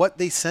matter what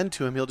they send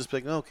to him, he'll just be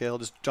like, okay, I'll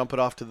just jump it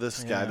off to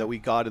this guy that we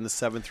got in the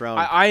 7th round.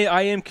 I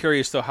am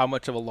curious, though, how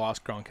much of a loss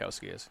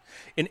Gronkowski is.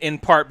 In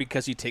part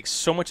because he takes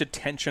so much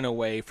attention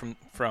away from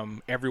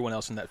everyone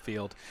else in that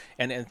field.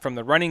 And from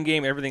the running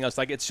game, everything else.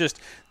 Like, it's just,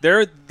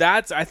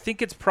 I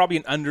think it's probably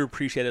an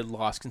underappreciated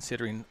loss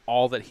considering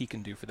all that he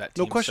can do for that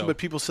team. No question, So- but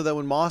people said that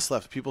when Moss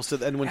left. People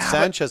said, and when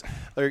Sanchez,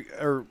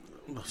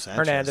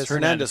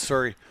 Hernandez,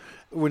 sorry.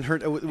 When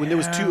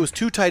it was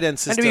two tight end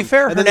systems. And to be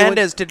fair, and then they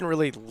Hernandez didn't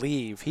really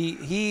leave.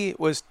 He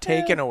was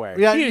taken away.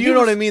 Yeah, you know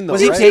what I mean, though.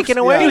 Was he right? taken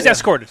away? He was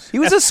escorted. He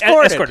was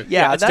escorted. Escorted.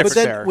 Yeah, it's that's But different.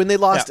 then fair. when they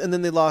lost, and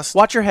then they lost.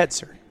 Watch your head,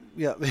 sir.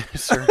 Yeah,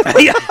 sir.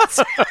 Yes.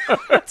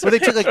 So they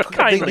took they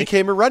Kindly.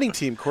 became a running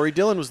team. Corey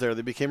Dillon was there.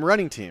 They became a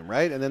running team,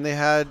 right? And then they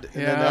had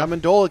and then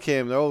Amendola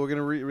came. Oh, we're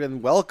gonna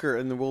and Welker,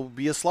 and then we'll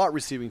be a slot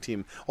receiving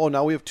team. Oh,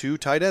 now we have 2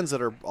 tight ends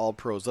that are all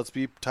pros. Let's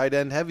be tight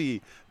end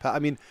heavy. I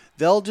mean,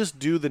 they'll just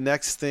do the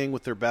next thing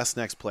with their best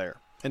next player.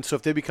 And so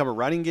if they become a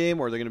running game,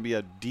 or they're going to be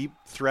a deep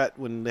threat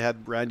when they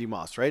had Randy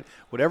Moss, right?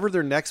 Whatever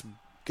their next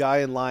guy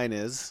in line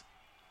is,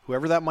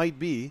 whoever that might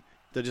be,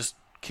 they'll just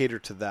cater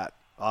to that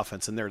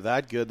offense, and they're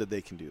that good that they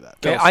can do that.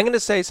 Okay, I'm going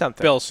to say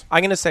something. Bills. I'm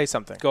going to say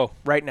something. Go.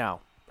 Right now.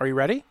 Are you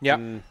ready? Yeah.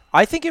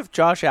 I think if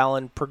Josh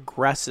Allen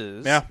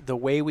progresses Yeah. the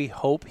way we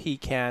hope he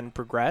can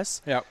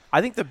progress, Yeah.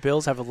 I think the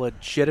Bills have a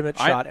legitimate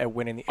shot at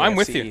winning the I'm AFC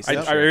with you. East.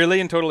 I really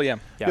and totally am.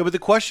 Yeah, but the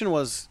question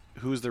was,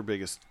 who's their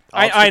biggest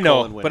I know,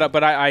 obstacle in winning?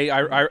 but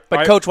I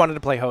But Coach wanted to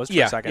play host for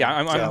yeah, a second. yeah,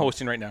 I'm so-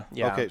 hosting right now.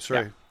 Yeah. Okay, sorry.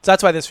 Yeah. So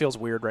that's why this feels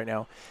weird right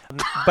now.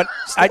 But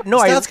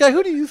Stats guy,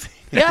 who do you think?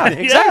 Yeah,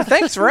 exactly.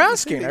 Thanks for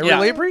asking. I Yeah.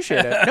 really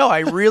appreciate it. No, I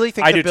really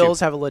think I the do too. Bills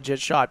have a legit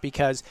shot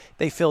because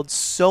they filled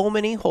so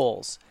many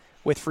holes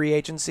with free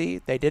agency.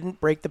 They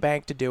didn't break the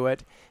bank to do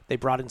it. They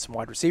brought in some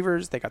wide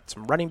receivers. They got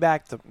some running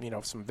back,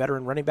 some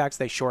veteran running backs.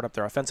 They shored up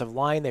their offensive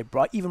line. They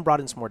even brought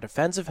in some more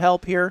defensive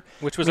help here,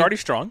 Which was already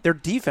strong. Their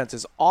defense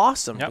is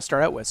awesome Yep. to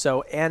start out with.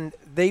 So, and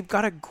they've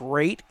got a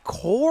great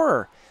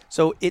core.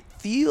 So it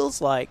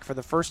feels like for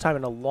the first time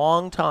in a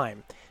long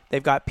time,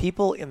 they've got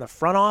people in the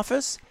front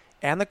office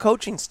and the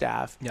coaching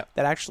staff Yep.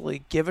 that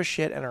actually give a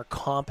shit and are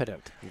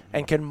competent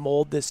and can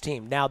mold this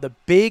team. Now, the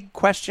big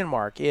question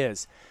mark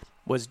is,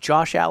 was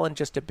Josh Allen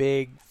just a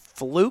big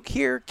fluke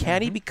here?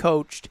 Can he be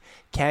coached?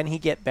 Can he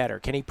get better?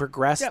 Can he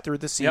progress through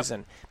the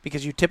season?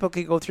 Because you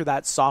typically go through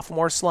that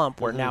sophomore slump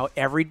where now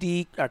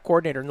every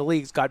coordinator in the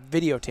league's got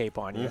videotape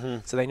on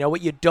you. So they know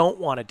what you don't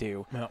want to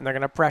do, and they're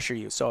going to pressure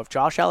you. So if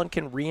Josh Allen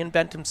can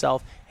reinvent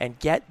himself and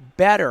get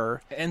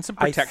better, And some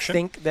protection. I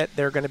think that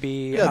they're going to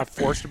be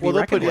forced to be Well,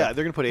 they're reckoned with.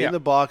 going to put 8 in the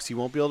box. He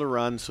won't be able to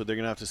run, so they're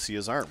going to have to see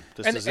his arm.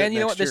 This is it And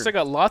you know next what? They year. still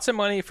got lots of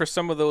money for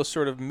some of those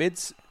sort of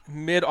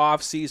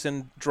mid-off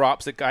season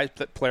drops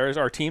that players,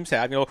 our teams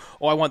have. You know,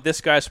 I want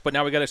this guy, but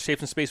now we got to save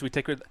some space. We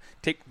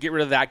get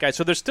rid of that guy.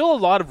 So there's still a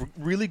lot of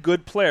really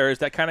good players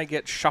that kind of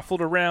get shuffled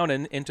around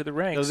and into the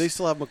ranks. No, they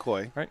still have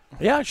McCoy. Right?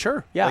 Yeah,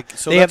 sure. Yeah,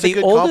 So they have that's a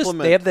the good oldest.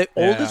 compliment. They have the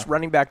Yeah. oldest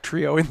running back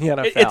trio in the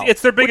NFL.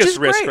 It's their which biggest is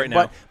risk great, right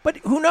now. But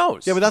who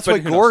knows? Yeah, but that's But why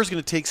who Gore knows? is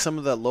going to take some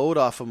of that load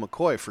off of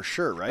McCoy for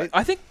sure, right?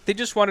 I think they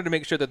just wanted to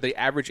make sure that the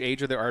average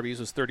age of their RBs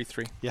was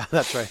 33. Yeah,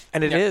 that's right.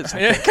 and it is.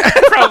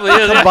 Probably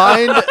is.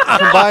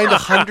 Combined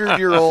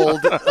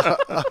 100-year-old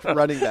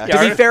running back. To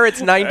be fair,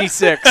 it's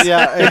 96.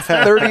 Yeah, It's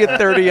 30 and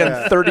 30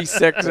 and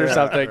 36 or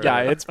something.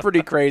 Yeah, it's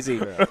pretty crazy.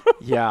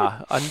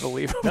 Yeah,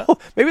 unbelievable.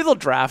 Maybe they'll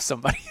draft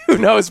somebody. Who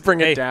knows? Bring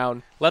Hey, it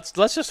down. Let's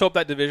just hope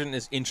that division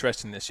is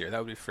interesting this year. That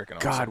would be freaking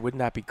awesome. God, wouldn't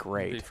that be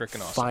great? That'd be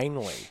freaking awesome.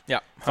 Finally. Yeah,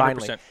 100%.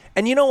 Finally.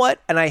 And you know what?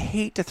 And I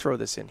hate to throw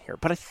this in here,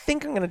 but I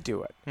think I'm going to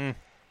do it.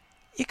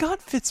 You got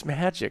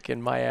Fitzmagic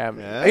in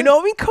Miami. Yeah. You know,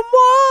 I mean, come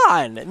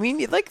on. I mean,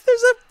 like,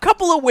 there's a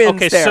couple of wins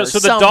Okay, there so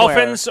the somewhere.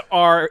 Dolphins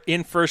are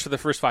in first for the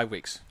first 5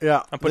 weeks. Yeah,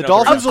 I'm the putting it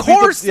up Dolphins there. will Of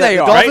course be the, they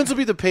the are, Dolphins right? will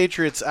be the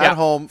Patriots at Yeah,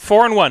 home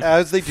 4-1,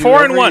 as they do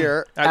 4-1 every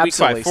year. at week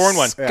 5.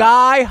 Absolutely. 4-1.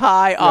 Sky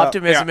high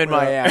optimism in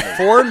Miami.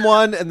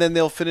 4-1, and then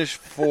they'll finish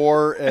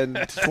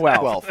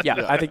 4-12.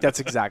 Yeah, I think that's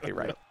exactly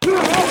right.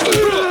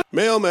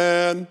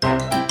 Mailman.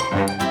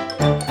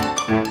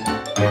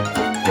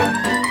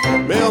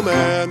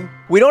 Mailman.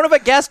 We don't have a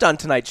guest on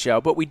tonight's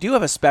show, but we do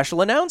have a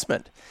special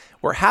announcement.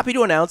 We're happy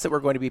to announce that we're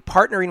going to be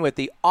partnering with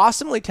the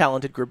awesomely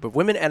talented group of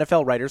women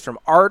NFL writers from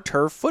Our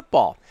Turf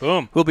Football,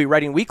 Boom. who will be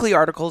writing weekly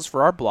articles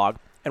for our blog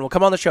and will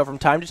come on the show from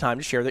time to time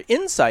to share their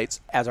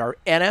insights as our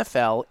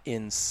NFL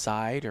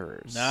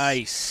insiders.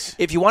 Nice.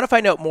 If you want to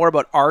find out more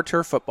about Our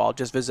Turf Football,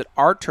 just visit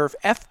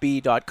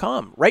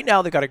ourturfsfb.com. Right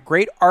now, they've got a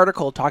great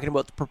article talking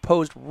about the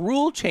proposed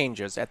rule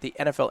changes at the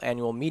NFL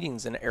annual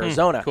meetings in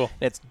Arizona. Cool.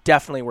 And it's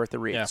definitely worth the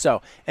read. Yeah.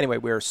 So, anyway,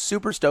 we're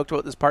super stoked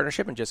about this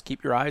partnership, and just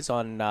keep your eyes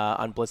on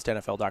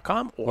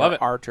blitzednfl.com or Love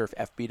it.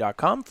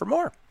 ourturfsfb.com for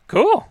more.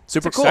 Cool.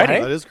 Super It's cool. exciting.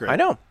 Hey? That is great. I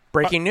know.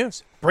 Breaking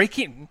news.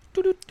 Breaking.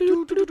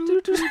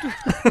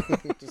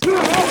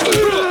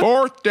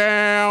 4th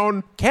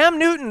down. Cam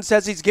Newton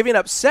says he's giving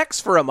up sex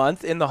for a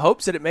month in the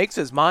hopes that it makes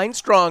his mind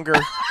stronger.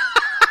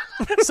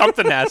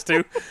 Something has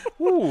to.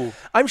 Ooh.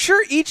 I'm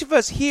sure each of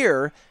us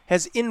here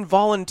has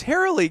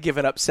involuntarily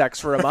given up sex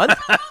for a month.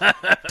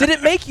 Did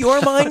it make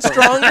your mind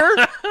stronger?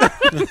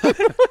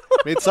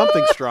 Made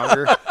something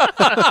stronger.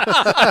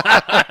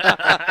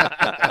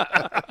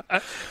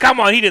 Come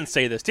on, he didn't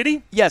say this, did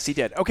he? Yes, he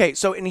did. Okay,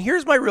 so and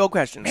here's my real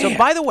question. So,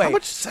 by the way, How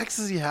much sex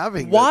is he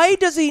having? why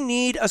does he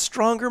need a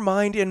stronger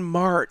mind in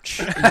March?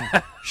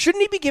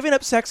 Shouldn't he be giving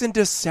up sex in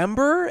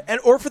December?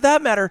 Or for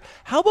that matter,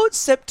 how about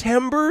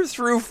September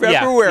through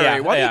February? yeah,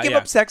 Why do yeah, you give yeah.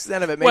 up sex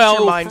then if it makes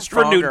your mind for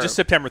stronger? Newton, just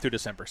September through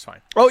December is fine.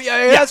 Oh,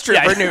 yeah, that's true.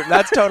 yeah. For Newton,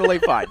 that's totally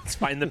fine. It's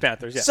fine. The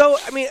Panthers, yeah. So,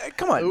 I mean,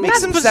 come on, make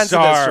That's some sense of this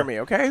bizarre. for me,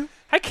 okay?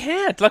 I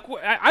can't. Like,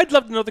 I'd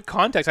love to know the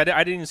context. I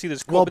didn't even see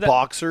this quote. Well, but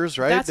boxers,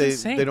 right? That's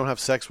insane. They don't have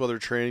sex while they're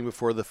training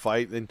before the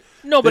fight. And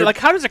no, but like,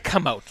 how does it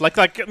come out? Like,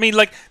 I mean,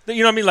 like, you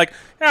know what I mean? Like,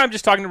 yeah, I'm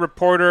just talking to a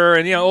reporter,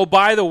 and oh,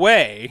 by the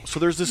way, so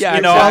there's this.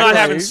 I'm not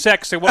having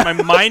sex. I want my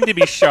mind to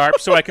be sharp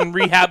so I can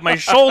rehab my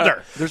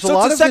shoulder. There's a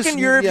lot it's the second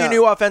year of your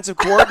new offensive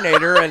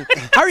coordinator, and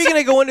how are you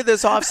going to go into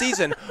this off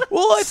season?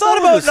 Well, I thought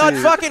about not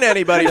fucking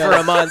anybody for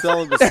a month.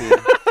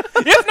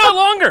 If not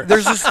longer.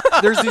 There's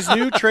these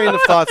new train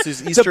of thoughts.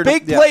 These Eastern, it's a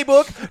big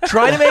playbook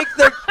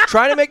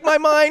trying to make my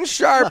mind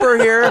sharper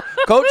here.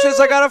 Coach says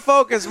I gotta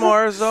focus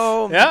more,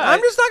 so I'm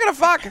just not gonna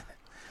fuck.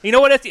 You know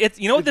what?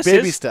 You know what this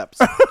baby is? steps.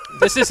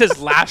 This is his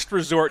last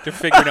resort to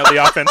figuring out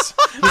the offense.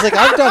 He's like,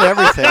 I've done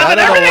everything. I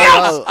don't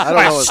know.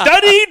 I've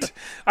studied.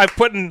 I've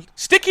put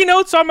sticky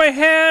notes on my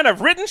hand.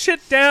 I've written shit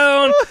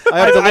down. I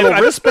have the little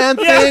wristband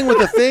thing with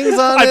the things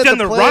on it. I've done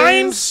the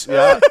rhymes.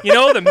 Yeah.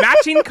 The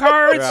matching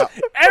cards.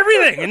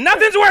 Everything, and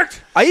nothing's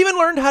worked. I even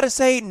learned how to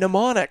say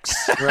mnemonics.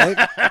 Right.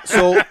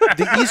 So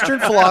the Eastern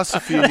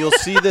philosophy, and you'll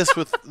see this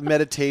with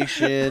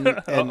meditation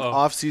and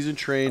off-season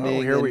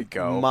training. Here we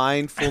go.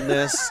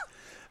 Mindfulness.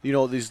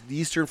 These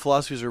Eastern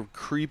philosophies are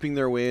creeping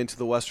their way into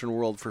the Western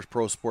world for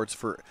pro sports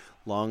for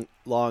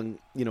longevity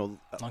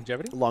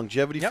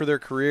for their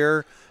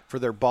career, for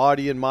their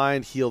body and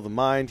mind. Heal the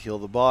mind, heal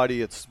the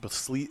body. It's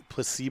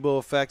placebo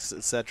effects,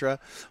 etc.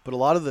 But a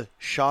lot of the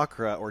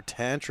chakra or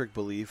tantric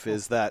belief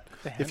is that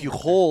if you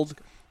hold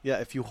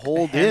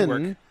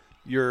in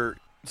your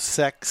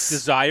sex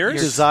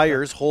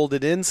desires, hold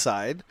it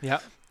inside. Yeah.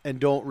 And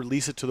don't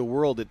release it to the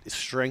world. It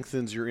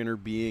strengthens your inner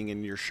being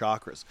and your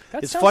chakras.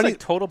 That it's sounds funny. Like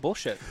total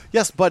bullshit.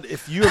 Yes, but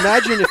if you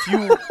imagine if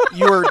you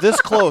were this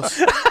close,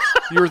 to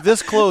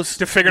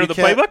figuring out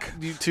the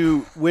playbook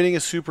to winning a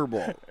Super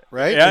Bowl,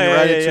 right?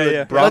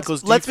 Yeah.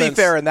 Broncos let's be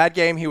fair. In that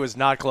game, he was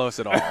not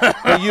close at all.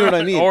 But you know what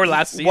I mean? Or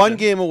last season, one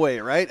game away,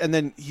 right? And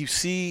then you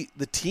see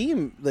the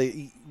team.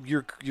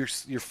 You're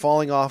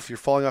falling off. You're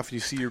falling off, and you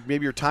see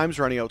maybe your time's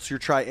running out. So you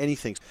try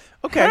anything.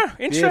 Okay,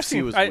 The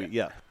interesting. AFC was weak,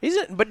 yeah.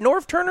 But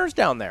Norv Turner's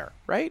down there,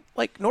 right?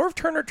 Like Norv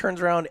Turner turns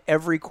around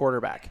every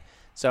quarterback.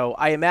 So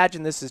I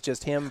imagine this is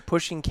just him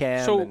pushing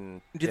Cam. So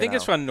and, do you think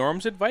it's from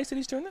Norm's advice that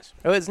he's doing this?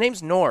 Oh, his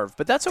name's Norv,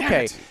 but that's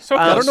okay. So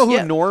I don't know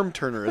who Norm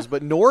Turner is,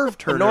 but Norv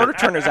Turner. Norv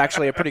Turner is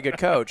actually a pretty good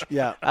coach.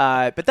 Yeah.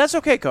 But that's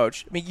okay,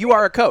 Coach. I mean, you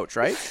are a coach,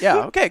 right?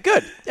 Yeah. Okay.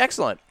 Good.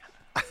 Excellent.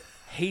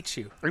 Hate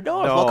you.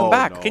 No, welcome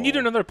back. No. Can you do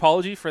another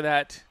apology for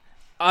that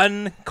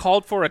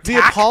uncalled for attack?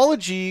 The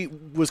apology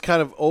was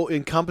kind of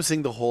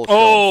encompassing the whole show.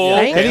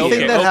 Oh, yeah.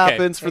 Anything that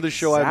happens for the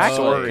show, I'm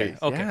sorry.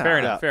 Okay, fair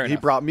enough. He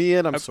brought me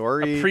in. I'm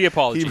sorry. A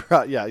pre-apology.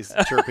 He's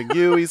chirping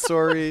you. He's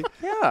sorry.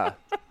 Yeah,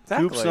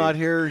 exactly. Coop's not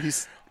here.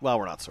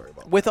 We're not sorry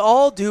about it. With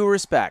all due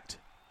respect,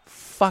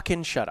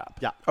 fucking shut up.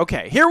 Yeah.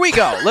 Okay, here we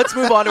go. Let's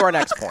move on to our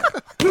next point.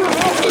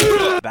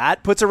 That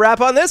puts a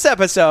wrap on this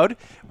episode.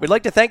 We'd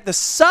like to thank the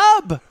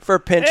sub for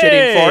pinch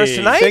hitting for us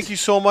tonight. Thank you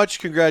so much.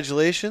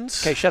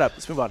 Congratulations. Okay, shut up.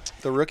 Let's move on.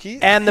 The rookie.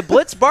 And the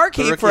Blitz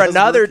Barkeep for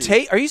another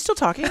take. Are you still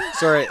talking?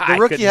 Sorry, the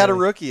rookie had a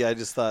rookie. I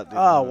just thought.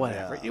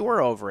 Whatever. You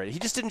were over it. He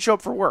just didn't show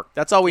up for work.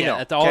 That's all we know.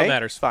 That's all that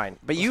matters. Fine.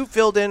 But you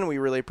filled in. We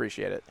really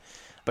appreciate it.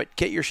 But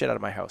get your shit out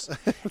of my house.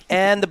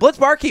 And the Blitz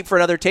Barkeep for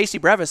another tasty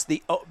beverage.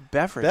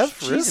 Beverage.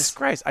 Jesus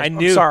Christ. I'm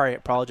sorry. I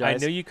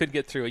apologize. I knew you could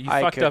get through it. You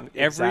fucked up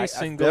every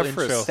single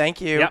intro. Thank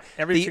you. Yep,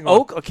 every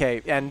single one.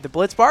 Okay, and the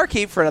Blitz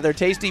Barkeep for another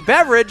tasty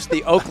beverage,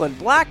 the Oakland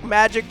Black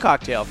Magic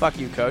Cocktail. Fuck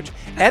you, Coach.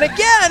 And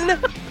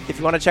again, if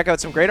you want to check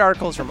out some great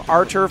articles from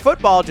Our Turf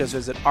Football, just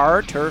visit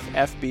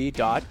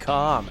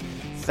ourturffb.com.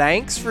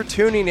 Thanks for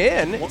tuning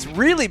in. It's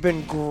really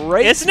been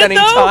great spending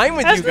time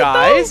with you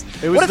guys.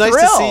 It was nice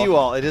to see you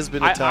all. It has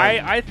been a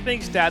time. I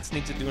think Stats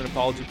needs to do an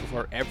apology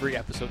before every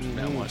episode from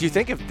now on. Do you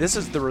think if this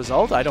is the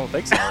result? I don't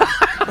think so.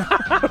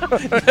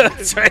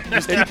 That's right.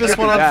 Just keep this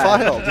one on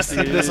file. Just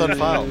keep this on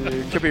file.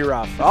 It could be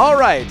rough. All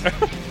right.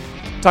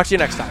 Talk to you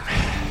next time.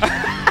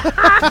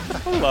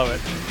 I love it.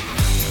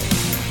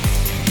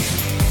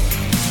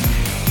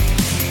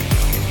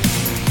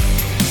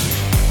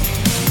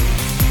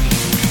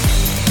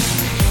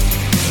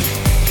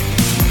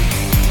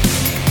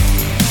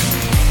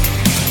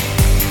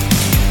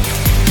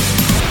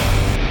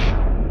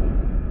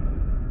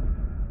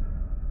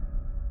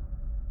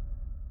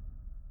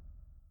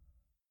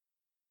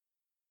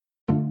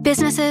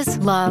 Businesses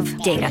love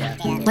data.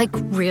 Like,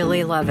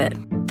 really love it.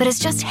 But is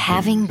just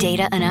having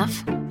data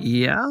enough?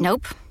 Yeah?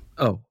 Nope.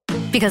 Oh.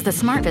 Because the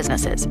smart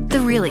businesses,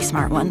 the really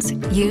smart ones,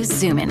 use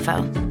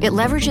ZoomInfo. It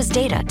leverages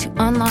data to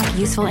unlock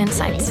useful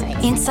insights.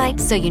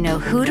 Insights so you know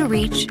who to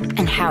reach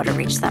and how to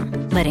reach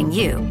them, letting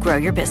you grow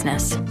your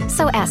business.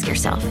 So ask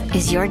yourself,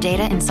 is your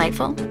data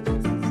insightful?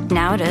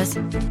 Now it is.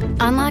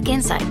 Unlock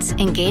insights,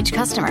 engage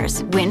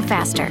customers, win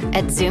faster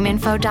at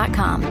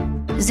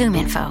ZoomInfo.com.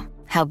 ZoomInfo,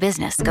 how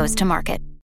business goes to market.